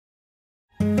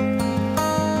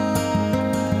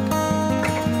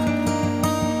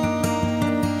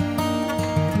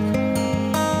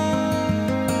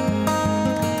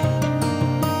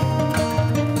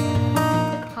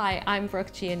I'm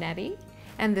Brooke Giannetti,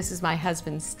 and this is my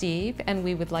husband Steve, and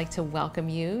we would like to welcome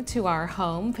you to our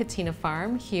home, Patina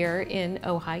Farm, here in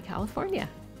Ojai, California.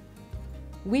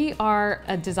 We are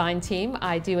a design team.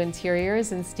 I do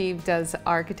interiors and Steve does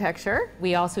architecture.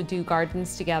 We also do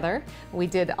gardens together. We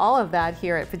did all of that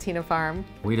here at Patina Farm.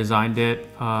 We designed it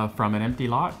from an empty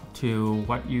lot to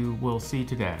what you will see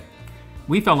today.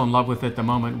 We fell in love with it the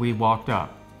moment we walked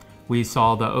up. We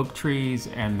saw the oak trees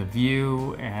and the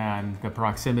view and the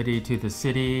proximity to the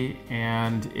city,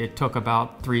 and it took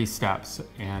about 3 steps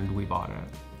and we bought it.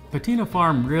 Patina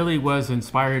Farm really was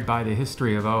inspired by the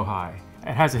history of Ojai.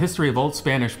 It has a history of old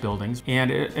Spanish buildings,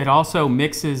 and it also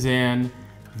mixes in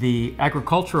the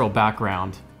agricultural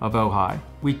background of Ojai.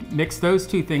 We mixed those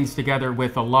two things together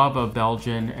with a love of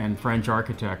Belgian and French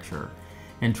architecture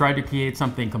and tried to create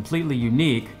something completely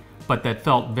unique, but that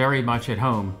felt very much at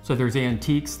home. So there's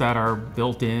antiques that are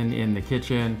built in the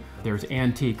kitchen. There's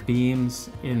antique beams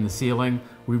in the ceiling.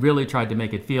 We really tried to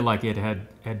make it feel like it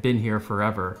had been here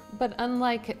forever. But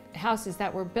unlike houses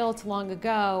that were built long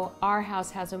ago, our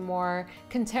house has a more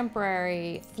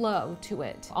contemporary flow to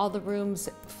it. All the rooms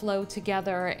flow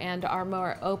together and are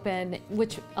more open,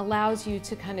 which allows you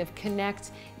to kind of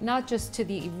connect not just to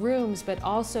the rooms, but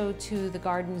also to the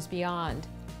gardens beyond.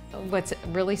 What's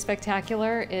really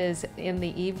spectacular is in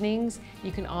the evenings,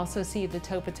 you can also see the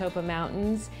Topa Topa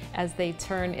Mountains as they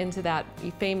turn into that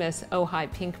famous Ojai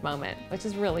pink moment, which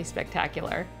is really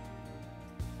spectacular.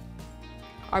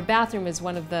 Our bathroom is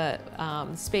one of the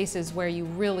spaces where you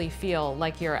really feel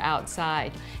like you're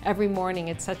outside. Every morning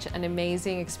it's such an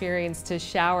amazing experience to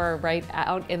shower right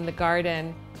out in the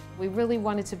garden. We really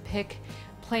wanted to pick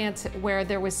plants where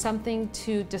there was something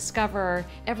to discover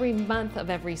every month of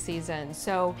every season.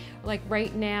 So like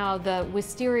right now, the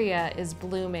wisteria is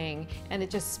blooming and it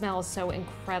just smells so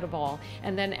incredible.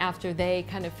 And then after they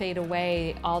kind of fade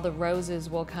away, all the roses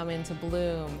will come into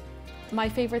bloom. My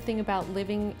favorite thing about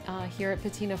living here at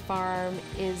Patina Farm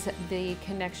is the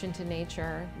connection to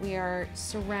nature. We are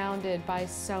surrounded by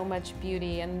so much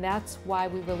beauty, and that's why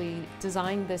we really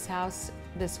designed this house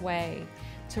this way,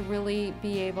 to really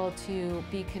be able to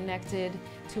be connected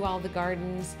to all the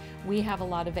gardens. We have a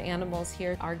lot of animals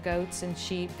here. Our goats and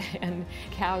sheep and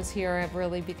cows here have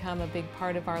really become a big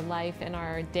part of our life and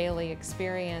our daily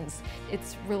experience.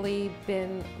 It's really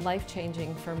been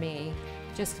life-changing for me.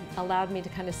 Just allowed me to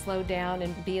kind of slow down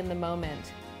and be in the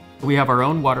moment. We have our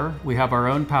own water, we have our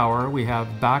own power, we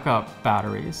have backup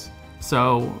batteries.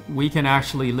 So we can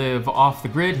actually live off the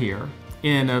grid here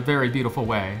in a very beautiful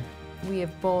way. We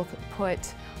have both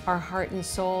put our heart and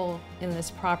soul in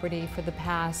this property for the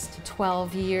past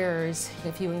 12 years,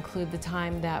 if you include the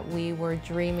time that we were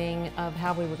dreaming of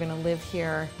how we were going to live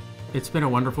here. It's been a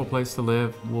wonderful place to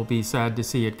live. We'll be sad to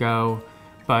see it go,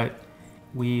 but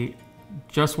we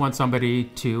just want somebody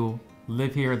to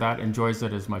live here that enjoys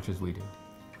it as much as we do.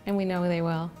 And we know they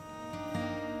will.